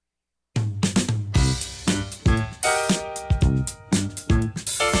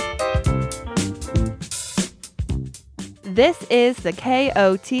This is the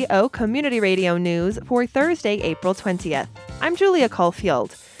KOTO Community Radio News for Thursday, April 20th. I'm Julia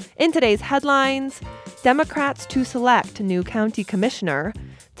Caulfield. In today's headlines, Democrats to select new county commissioner,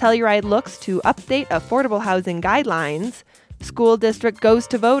 Telluride looks to update affordable housing guidelines, school district goes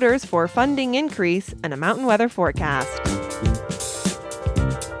to voters for funding increase, and a mountain weather forecast.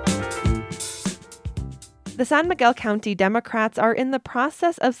 The San Miguel County Democrats are in the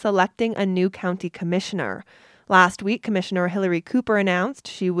process of selecting a new county commissioner. Last week, Commissioner Hillary Cooper announced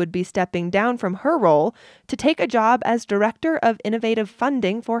she would be stepping down from her role to take a job as Director of Innovative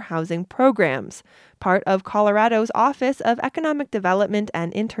Funding for Housing Programs, part of Colorado's Office of Economic Development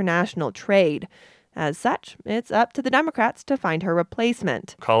and International Trade. As such, it's up to the Democrats to find her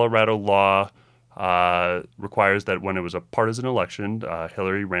replacement. Colorado law requires that when it was a partisan election,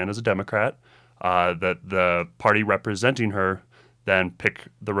 Hillary ran as a Democrat, that the party representing her then pick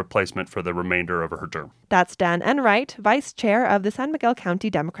the replacement for the remainder of her term. That's Dan Enright, vice chair of the San Miguel County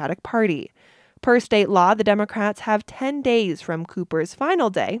Democratic Party. Per state law, the Democrats have 10 days from Cooper's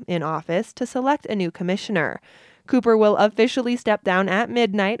final day in office to select a new commissioner. Cooper will officially step down at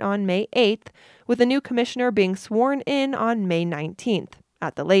midnight on May 8th, with a new commissioner being sworn in on May 19th,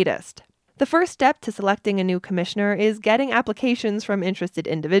 at the latest. The first step to selecting a new commissioner is getting applications from interested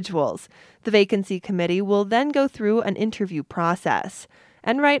individuals. The vacancy committee will then go through an interview process.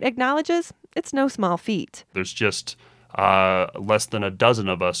 Enright acknowledges it's no small feat. There's just less than a dozen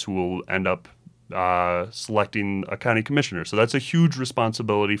of us who will end up selecting a county commissioner. So that's a huge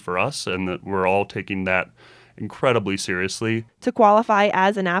responsibility for us, and that we're all taking that incredibly seriously. To qualify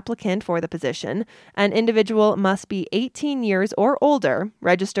as an applicant for the position, an individual must be 18 years or older,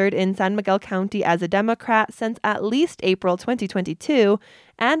 registered in San Miguel County as a Democrat since at least April 2022,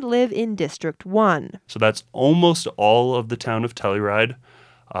 and live in District 1. So that's almost all of the town of Telluride,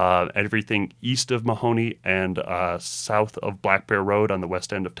 everything east of Mahoney and south of Black Bear Road on the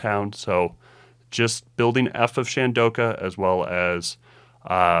west end of town. So just building F of Shandoka, as well as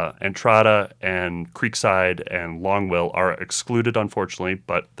Entrada and Creekside and Longwell are excluded, unfortunately,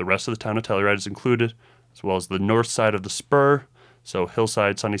 but the rest of the town of Telluride is included, as well as the north side of the spur, so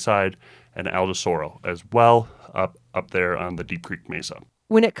Hillside, Sunnyside, and Aldosoro as well, up there on the Deep Creek Mesa.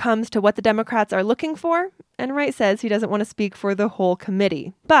 When it comes to what the Democrats are looking for, Enright says he doesn't want to speak for the whole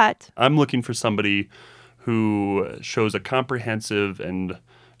committee, but I'm looking for somebody who shows a comprehensive and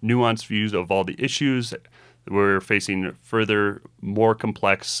nuanced views of all the issues. We're facing further, more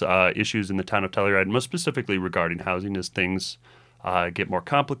complex issues in the town of Telluride, most specifically regarding housing, as things get more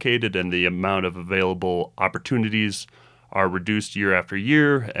complicated and the amount of available opportunities are reduced year after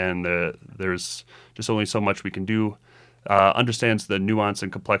year, and there's just only so much we can do. Understands the nuance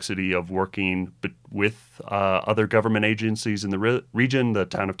and complexity of working with other government agencies in the region, the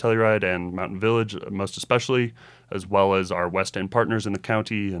town of Telluride and Mountain Village most especially, as well as our West End partners in the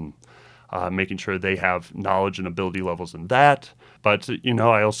county, and making sure they have knowledge and ability levels in that. But,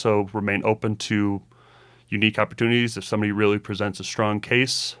 I also remain open to unique opportunities. If somebody really presents a strong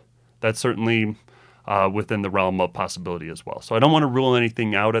case, that's certainly within the realm of possibility as well. So I don't want to rule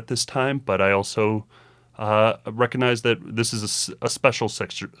anything out at this time, but I also recognize that this is a special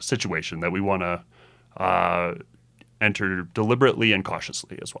situation that we want to enter deliberately and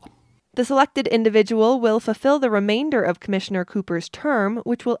cautiously as well. The selected individual will fulfill the remainder of Commissioner Cooper's term,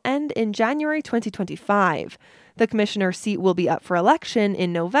 which will end in January 2025. The commissioner seat will be up for election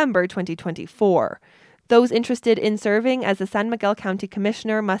in November 2024. Those interested in serving as the San Miguel County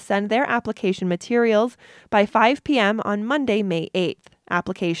Commissioner must send their application materials by 5 p.m. on Monday, May 8th.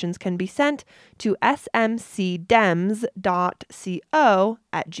 Applications can be sent to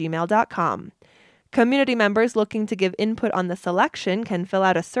smcdems.co@gmail.com. Community members looking to give input on the selection can fill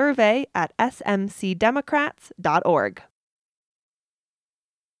out a survey at smcdemocrats.org.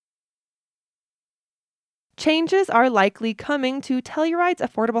 Changes are likely coming to Telluride's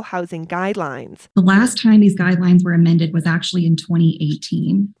affordable housing guidelines. The last time these guidelines were amended was actually in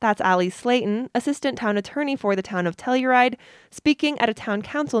 2018. That's Allie Slayton, assistant town attorney for the town of Telluride, speaking at a town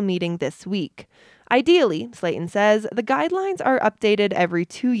council meeting this week. Ideally, Slayton says, the guidelines are updated every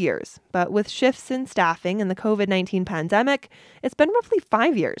 2 years, but with shifts in staffing and the COVID-19 pandemic, it's been roughly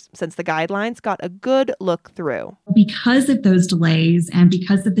 5 years since the guidelines got a good look through. Because of those delays and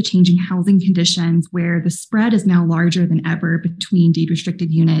because of the changing housing conditions where the spread is now larger than ever between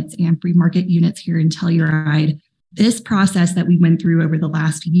deed-restricted units and free market units here in Telluride, this process that we went through over the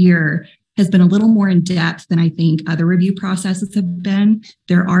last year has been a little more in depth than I think other review processes have been.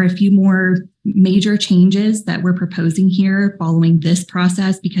 There are a few more major changes that we're proposing here following this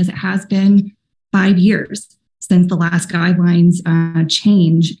process because it has been 5 years since the last guidelines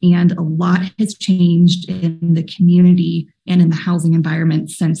change, and a lot has changed in the community and in the housing environment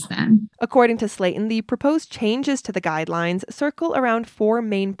since then. According to Slayton, the proposed changes to the guidelines circle around 4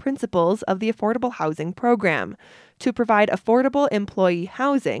 main principles of the affordable housing program: to provide affordable employee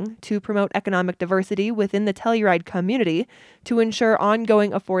housing, to promote economic diversity within the Telluride community, to ensure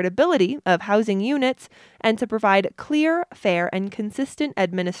ongoing affordability of housing units, and to provide clear, fair, and consistent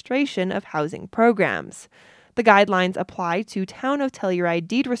administration of housing programs. The guidelines apply to Town of Telluride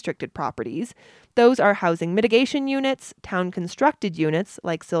deed-restricted properties. Those are housing mitigation units, town-constructed units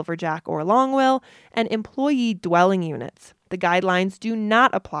like Silverjack or Longwell, and employee dwelling units. The guidelines do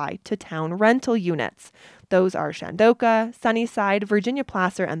not apply to town rental units. Those are Shandoka, Sunnyside, Virginia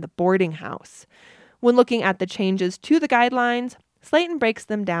Placer, and the boarding house. When looking at the changes to the guidelines, Slayton breaks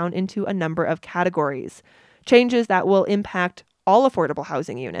them down into a number of categories. Changes that will impact all affordable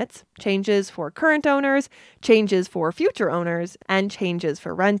housing units, changes for current owners, changes for future owners, and changes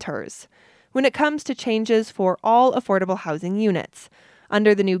for renters. When it comes to changes for all affordable housing units,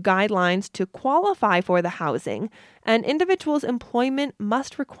 under the new guidelines, to qualify for the housing, an individual's employment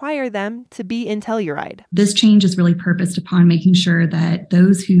must require them to be in Telluride. This change is really purposed upon making sure that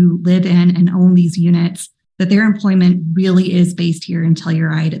those who live in and own these units, that their employment really is based here in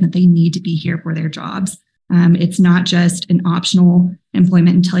Telluride and that they need to be here for their jobs. It's not just an optional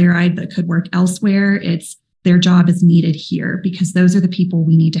employment in Telluride that could work elsewhere. It's their job is needed here because those are the people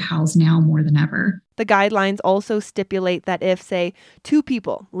we need to house now more than ever. The guidelines also stipulate that if, say, 2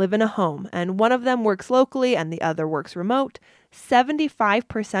 people live in a home and one of them works locally and the other works remote,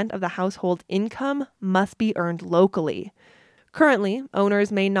 75% of the household income must be earned locally. Currently, owners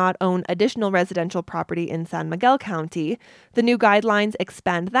may not own additional residential property in San Miguel County. The new guidelines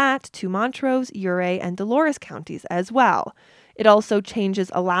expand that to Montrose, Ouray, and Dolores counties as well. It also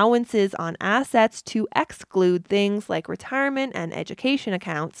changes allowances on assets to exclude things like retirement and education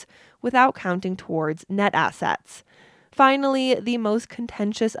accounts without counting towards net assets. Finally, the most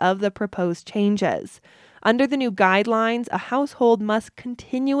contentious of the proposed changes. Under the new guidelines, a household must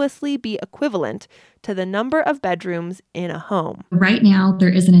continuously be equivalent to the number of bedrooms in a home. Right now, there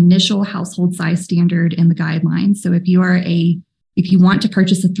is an initial household size standard in the guidelines. So if you want to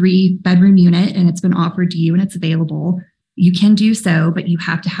purchase a 3-bedroom unit and it's been offered to you and it's available, you can do so, but you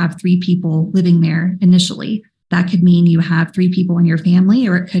have to have 3 people living there initially. That could mean you have 3 people in your family,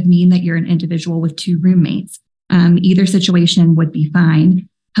 or it could mean that you're an individual with 2 roommates. Either situation would be fine.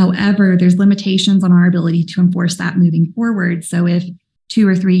 However, there's limitations on our ability to enforce that moving forward. So if 2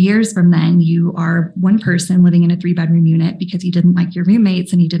 or 3 years from then, you are one person living in a 3-bedroom unit because you didn't like your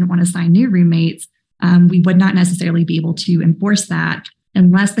roommates and you didn't want to sign new roommates, we would not necessarily be able to enforce that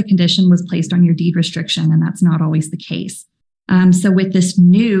unless the condition was placed on your deed restriction, and that's not always the case. So with this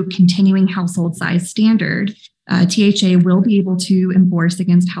new continuing household size standard, THA will be able to enforce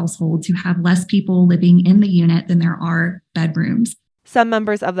against households who have less people living in the unit than there are bedrooms. Some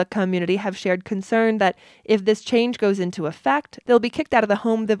members of the community have shared concern that if this change goes into effect, they'll be kicked out of the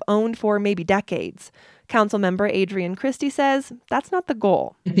home they've owned for maybe decades. Councilmember Adrian Christie says that's not the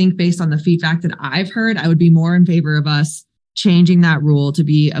goal. I think based on the feedback that I've heard, I would be more in favor of us changing that rule to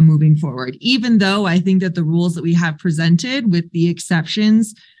be a moving forward, even though I think that the rules that we have presented with the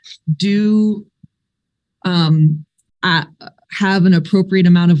exceptions do have an appropriate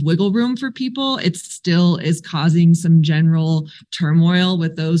amount of wiggle room for people. It still is causing some general turmoil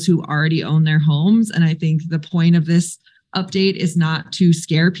with those who already own their homes. And I think the point of this update is not to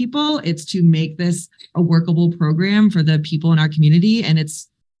scare people. It's to make this a workable program for the people in our community. And it's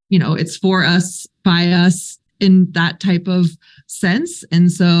for us, by us, in that type of sense.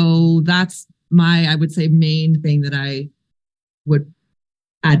 And so that's I would say, main thing that I would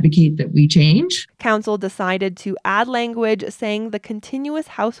advocate that we change. Council decided to add language saying the continuous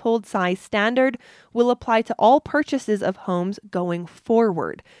household size standard will apply to all purchases of homes going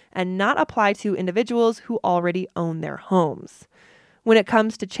forward and not apply to individuals who already own their homes. When it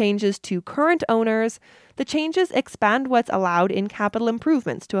comes to changes to current owners, the changes expand what's allowed in capital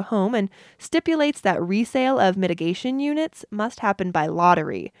improvements to a home and stipulates that resale of mitigation units must happen by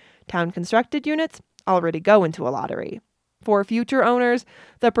lottery. Town-constructed units already go into a lottery. For future owners,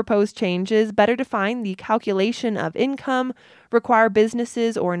 the proposed changes better define the calculation of income, require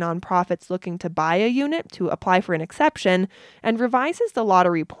businesses or nonprofits looking to buy a unit to apply for an exception, and revises the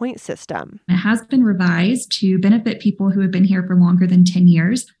lottery point system. It has been revised to benefit people who have been here for longer than 10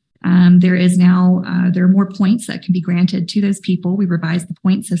 years. There are more points that can be granted to those people. We revised the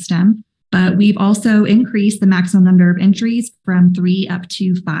point system, but we've also increased the maximum number of entries from 3 up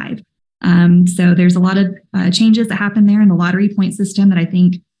to 5. So there's a lot of changes that happen there in the lottery point system that I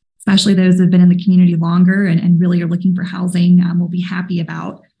think especially those that have been in the community longer and really are looking for housing, will be happy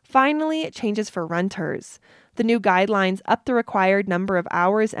about. Finally, changes for renters. The new guidelines up the required number of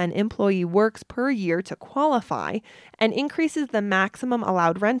hours an employee works per year to qualify and increases the maximum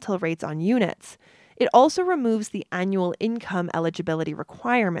allowed rental rates on units. It also removes the annual income eligibility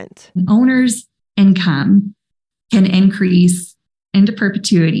requirement. An owner's income can increase into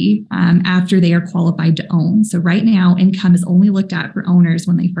perpetuity after they are qualified to own. So right now, income is only looked at for owners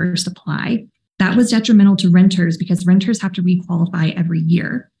when they first apply. That was detrimental to renters because renters have to requalify every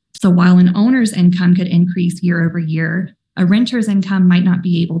year. So while an owner's income could increase year over year, a renter's income might not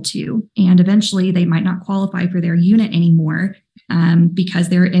be able to. And eventually they might not qualify for their unit anymore because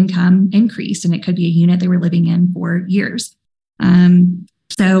their income increased, and it could be a unit they were living in for years.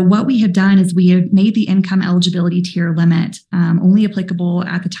 So what we have done is we have made the income eligibility tier limit only applicable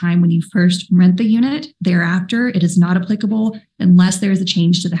at the time when you first rent the unit. Thereafter, it is not applicable unless there is a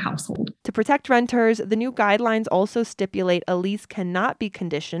change to the household. To protect renters, the new guidelines also stipulate a lease cannot be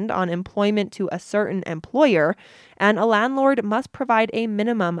conditioned on employment to a certain employer, and a landlord must provide a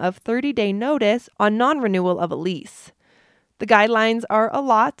minimum of 30-day notice on non-renewal of a lease. The guidelines are a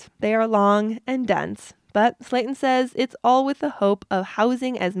lot, they are long and dense, but Slayton says it's all with the hope of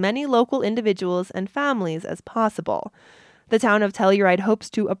housing as many local individuals and families as possible. The town of Telluride hopes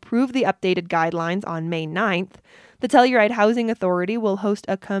to approve the updated guidelines on May 9th. The Telluride Housing Authority will host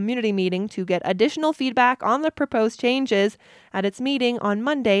a community meeting to get additional feedback on the proposed changes at its meeting on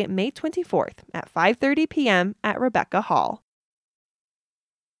Monday, May 24th at 5:30 p.m. at Rebecca Hall.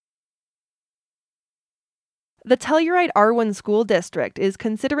 The Telluride R1 School District is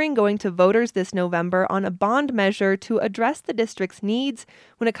considering going to voters this November on a bond measure to address the district's needs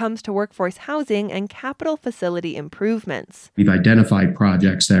when it comes to workforce housing and capital facility improvements. We've identified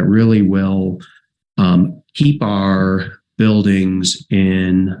projects that really will keep our buildings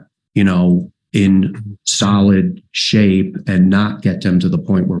in solid shape and not get them to the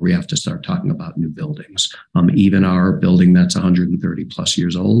point where we have to start talking about new buildings. Even our building that's 130 plus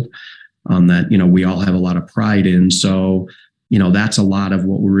years old, that, we all have a lot of pride in. So, that's a lot of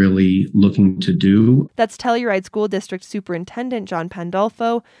what we're really looking to do. That's Telluride School District Superintendent John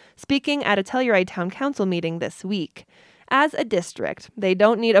Pandolfo speaking at a Telluride Town Council meeting this week. As a district, they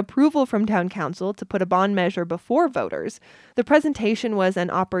don't need approval from Town Council to put a bond measure before voters. The presentation was an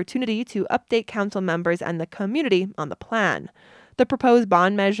opportunity to update council members and the community on the plan. The proposed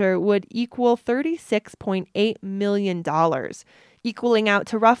bond measure would equal $36.8 million, equaling out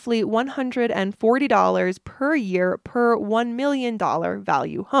to roughly $140 per year per $1 million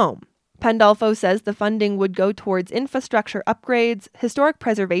value home. Pandolfo says the funding would go towards infrastructure upgrades, historic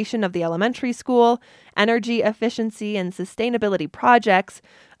preservation of the elementary school, energy efficiency and sustainability projects,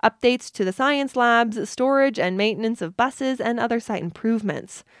 updates to the science labs, storage and maintenance of buses, and other site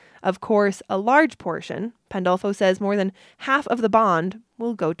improvements. Of course, a large portion, Pandolfo says more than half of the bond,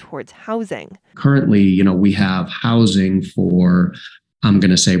 will go towards housing. Currently, we have housing for, I'm going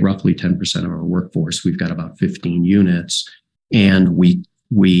to say roughly 10% of our workforce. We've got about 15 units, and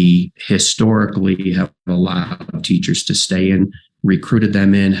we historically have allowed teachers to stay in, recruited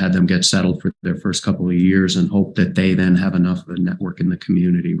them in, had them get settled for their first couple of years, and hope that they then have enough of a network in the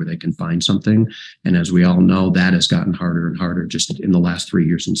community where they can find something. And as we all know, that has gotten harder and harder just in the last 3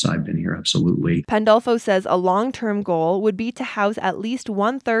 years since I've been here. Absolutely. Pandolfo says a long-term goal would be to house at least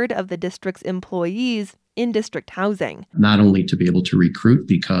 1/3 of the district's employees in district housing. Not only to be able to recruit,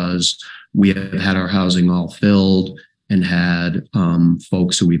 because we have had our housing all filled and had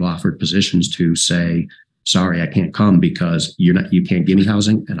folks who we've offered positions to say, sorry, I can't come because you can't give me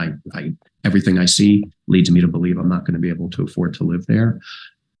housing. And I everything I see leads me to believe I'm not going to be able to afford to live there.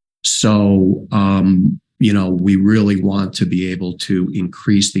 So, we really want to be able to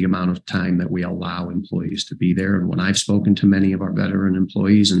increase the amount of time that we allow employees to be there. And when I've spoken to many of our veteran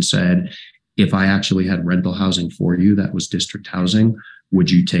employees and said, if I actually had rental housing for you that was district housing, would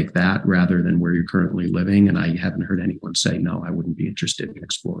you take that rather than where you're currently living? And I haven't heard anyone say, no, I wouldn't be interested in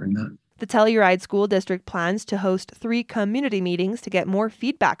exploring that. The Telluride School District plans to host 3 community meetings to get more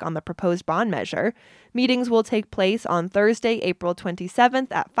feedback on the proposed bond measure. Meetings will take place on Thursday, April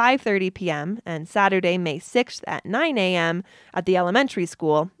 27th at 5:30 p.m. and Saturday, May 6th at 9 a.m. at the elementary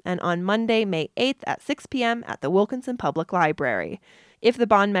school, and on Monday, May 8th at 6 p.m. at the Wilkinson Public Library. If the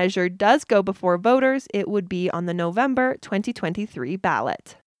bond measure does go before voters, it would be on the November 2023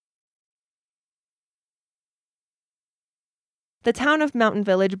 ballot. The town of Mountain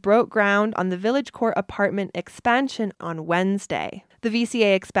Village broke ground on the Village Court apartment expansion on Wednesday. The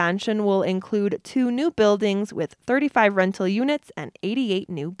VCA expansion will include 2 new buildings with 35 rental units and 88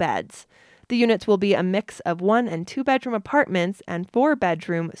 new beds. The units will be a mix of 1- and 2-bedroom apartments and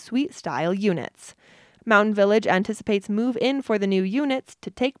 4-bedroom suite-style units. Mountain Village anticipates move-in for the new units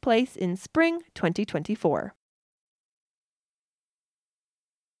to take place in spring 2024.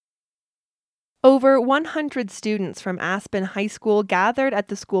 Over 100 students from Aspen High School gathered at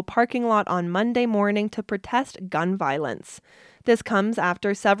the school parking lot on Monday morning to protest gun violence. This comes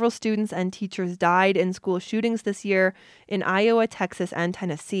after several students and teachers died in school shootings this year in Iowa, Texas, and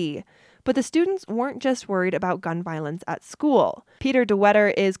Tennessee. But the students weren't just worried about gun violence at school. Peter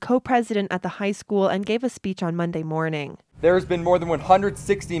DeWetter is co-president at the high school and gave a speech on Monday morning. There has been more than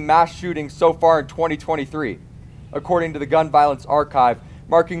 160 mass shootings so far in 2023, according to the Gun Violence Archive,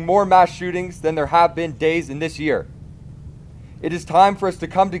 marking more mass shootings than there have been days in this year. It is time for us to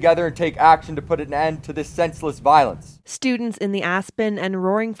come together and take action to put an end to this senseless violence. Students in the Aspen and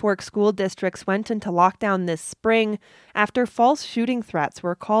Roaring Fork school districts went into lockdown this spring after false shooting threats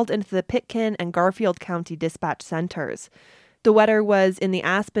were called into the Pitkin and Garfield County dispatch centers. DeWetter was in the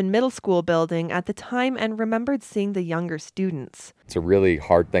Aspen Middle School building at the time and remembered seeing the younger students. It's a really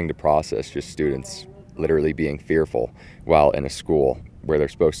hard thing to process, just students literally being fearful while in a school where they're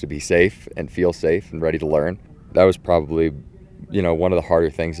supposed to be safe and feel safe and ready to learn. That was probably, one of the harder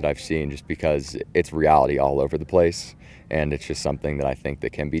things that I've seen, just because it's reality all over the place. And it's just something that I think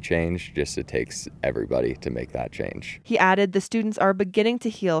that can be changed. Just it takes everybody to make that change. He added the students are beginning to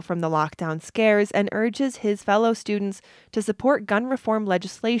heal from the lockdown scares and urges his fellow students to support gun reform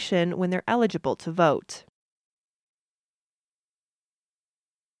legislation when they're eligible to vote.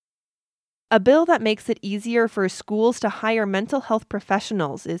 A bill that makes it easier for schools to hire mental health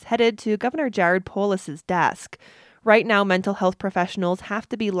professionals is headed to Governor Jared Polis's desk. Right now, mental health professionals have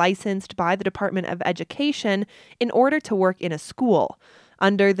to be licensed by the Department of Education in order to work in a school.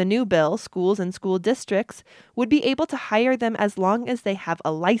 Under the new bill, schools and school districts would be able to hire them as long as they have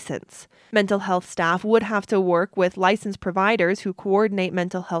a license. Mental health staff would have to work with licensed providers who coordinate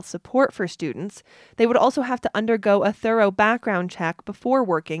mental health support for students. They would also have to undergo a thorough background check before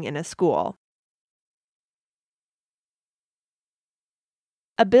working in a school.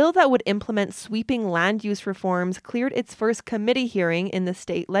 A bill that would implement sweeping land use reforms cleared its first committee hearing in the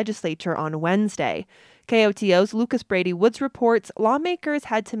state legislature on Wednesday. KOTO's Lucas Brady Woods reports lawmakers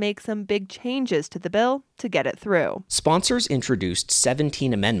had to make some big changes to the bill to get it through. Sponsors introduced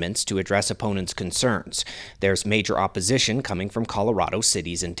 17 amendments to address opponents' concerns. There's major opposition coming from Colorado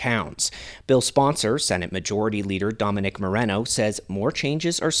cities and towns. Bill sponsor, Senate Majority Leader Dominic Moreno, says more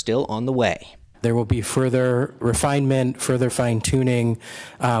changes are still on the way. There will be further refinement, further fine-tuning,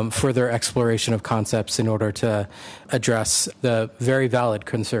 further exploration of concepts in order to address the very valid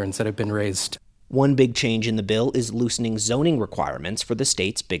concerns that have been raised. One big change in the bill is loosening zoning requirements for the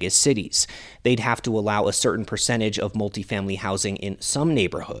state's biggest cities. They'd have to allow a certain percentage of multifamily housing in some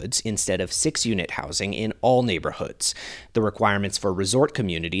neighborhoods instead of 6-unit housing in all neighborhoods. The requirements for resort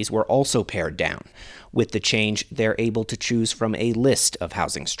communities were also pared down. With the change, they're able to choose from a list of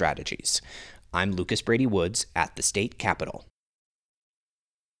housing strategies. I'm Lucas Brady Woods at the state capitol.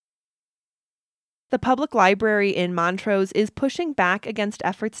 The public library in Montrose is pushing back against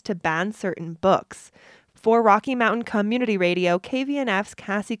efforts to ban certain books. For Rocky Mountain Community Radio, KVNF's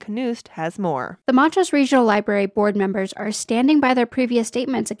Cassie Knust has more. The Montrose Regional Library board members are standing by their previous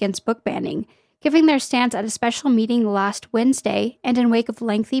statements against book banning, giving their stance at a special meeting last Wednesday and in wake of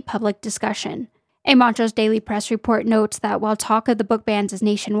lengthy public discussion. A Montrose Daily Press report notes that while talk of the book bans is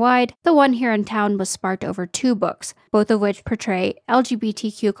nationwide, the one here in town was sparked over 2 books, both of which portray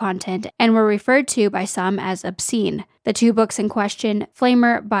LGBTQ content and were referred to by some as obscene. The 2 books in question,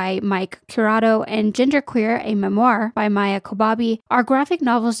 Flamer by Mike Curato and Genderqueer, a memoir by Maya Kobabe, are graphic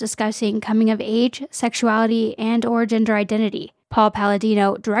novels discussing coming of age, sexuality, and/or gender identity. Paul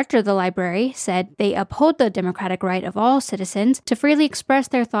Palladino, director of the library, said they uphold the democratic right of all citizens to freely express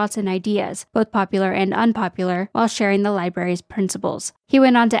their thoughts and ideas, both popular and unpopular, while sharing the library's principles. He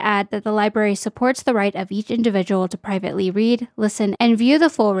went on to add that the library supports the right of each individual to privately read, listen, and view the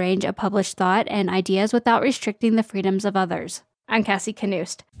full range of published thought and ideas without restricting the freedoms of others. I'm Cassie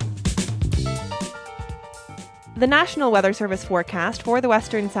Knust. The National Weather Service forecast for the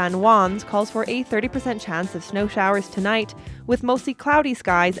western San Juans calls for a 30% chance of snow showers tonight, with mostly cloudy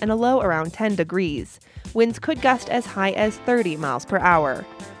skies and a low around 10 degrees. Winds could gust as high as 30 miles per hour.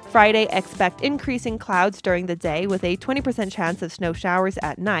 Friday, expect increasing clouds during the day with a 20% chance of snow showers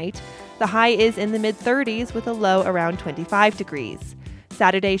at night. The high is in the mid-30s with a low around 25 degrees.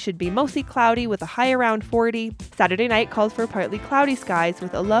 Saturday should be mostly cloudy with a high around 40. Saturday night calls for partly cloudy skies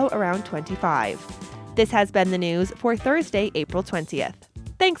with a low around 25. This has been the news for Thursday, April 20th.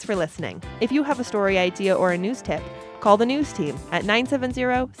 Thanks for listening. If you have a story idea or a news tip, Call the news team at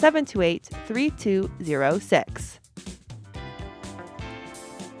 970-728-3206.